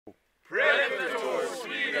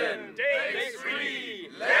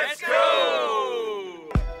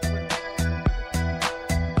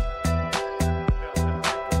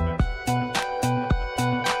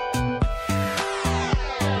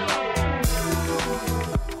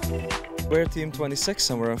we're team 26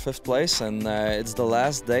 and we're in 5th place, and it's the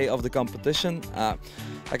last day of the competition.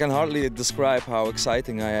 I can hardly describe how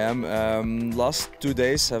exciting I am. Last 2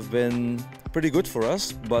 days have been pretty good for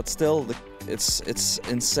us, but still it's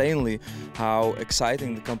insanely how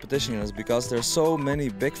exciting the competition is, because there's so many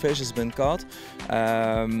big fish has been caught.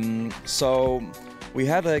 So we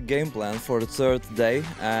had a game plan for the 3rd day,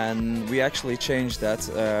 and we actually changed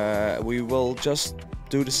that. We will just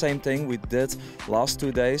do the same thing we did last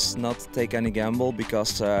 2 days, not take any gamble,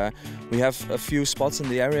 because we have a few spots in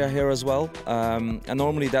the area here as well, and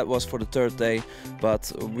normally that was for the 3rd day,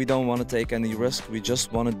 but we don't want to take any risk. We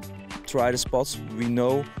just want to try the spots we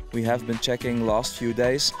know we have been checking last few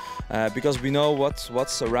days, because we know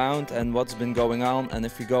what's around and what's been going on. And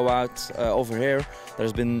if we go out over here,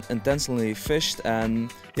 there's been intensely fished,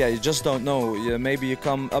 and yeah, you just don't know. Maybe you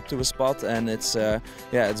come up to a spot and it's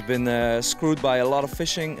been screwed by a lot of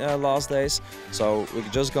fishing last days. So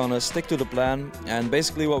we're just gonna stick to the plan, and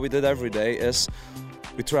basically what we did every day is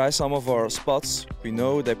we try some of our spots we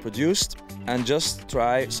know they produced, and just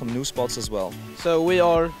try some new spots as well. So we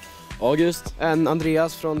are August and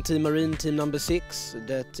Andreas from Team Marine, team number 6.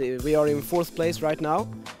 That we are in 4th place right now,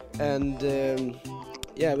 and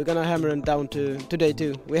yeah, we're gonna hammer them down to day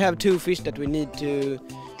 2. We have 2 fish that we need to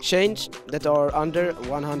change that are under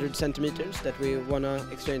 100 centimeters that we wanna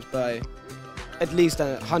exchange by at least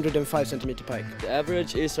a 105 centimeter pike. The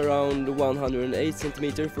average is around 108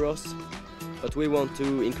 centimeter for us, but we want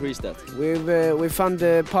to increase that. We found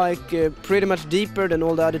the pike pretty much deeper than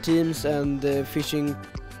all the other teams, and fishing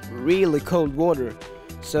really cold water.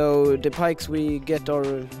 So the pikes we get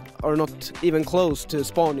are not even close to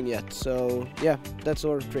spawning yet. So yeah, that's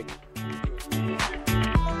our trick.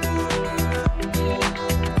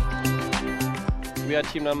 We are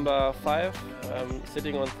team number 5,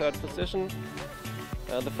 sitting on 3rd position.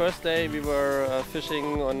 The first day we were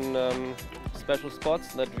fishing on special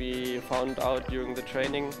spots that we found out during the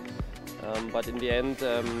training, but in the end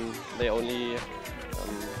they only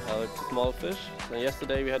held small fish. So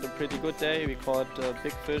yesterday we had a pretty good day. We caught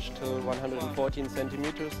big fish till 114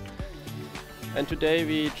 centimeters, and today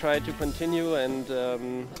we try to continue and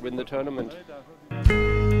win the tournament.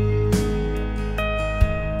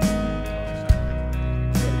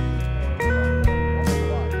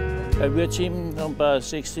 We are team number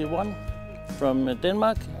 61 from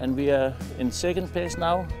Denmark, and we are in 2nd place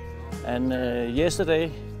now. And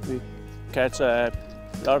yesterday we caught a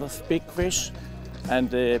lot of big fish, and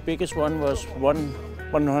the biggest one was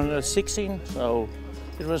 116, so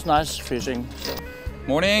it was nice fishing.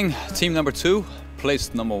 Morning, team number 2,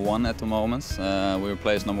 placed number 1 at the moment. We were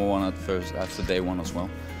placed number 1 at first after day 1 as well.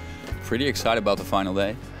 Pretty excited about the final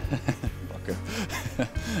day.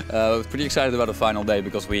 Pretty excited about the final day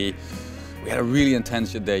because we had a really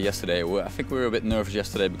intense day yesterday. I think we were a bit nervous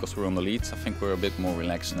yesterday because we were on the lead. I think we're a bit more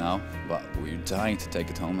relaxed now, but we're dying to take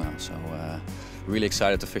it home now. So really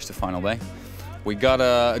excited to fish the final day. We got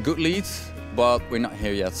a good lead, but we're not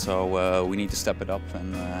here yet. So we need to step it up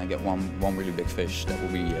and get one really big fish that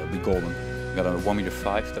will be golden. We got a 1.5 meter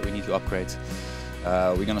that we need to upgrade.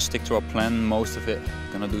 We're gonna stick to our plan, most of it.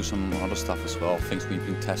 Gonna do some other stuff as well, things we've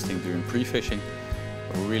been testing during pre-fishing.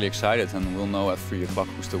 We're really excited, and we'll know at 3 o'clock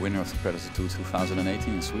who's the winner of the Predatortour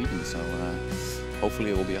 2018 in Sweden. So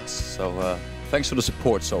hopefully it will be us. So thanks for the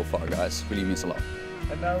support so far, guys. Really means a lot.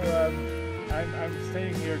 And now I'm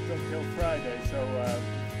staying here until Friday, so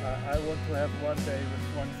I want to have one day with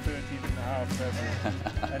 113.5 level.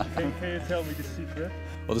 And can you tell me the secret?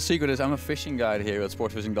 Well, the secret is I'm a fishing guide here at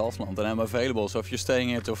Sportfishing Dalsland, and I'm available. So if you're staying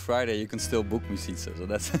here till Friday, you can still book me seats. So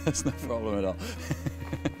that's no problem at all.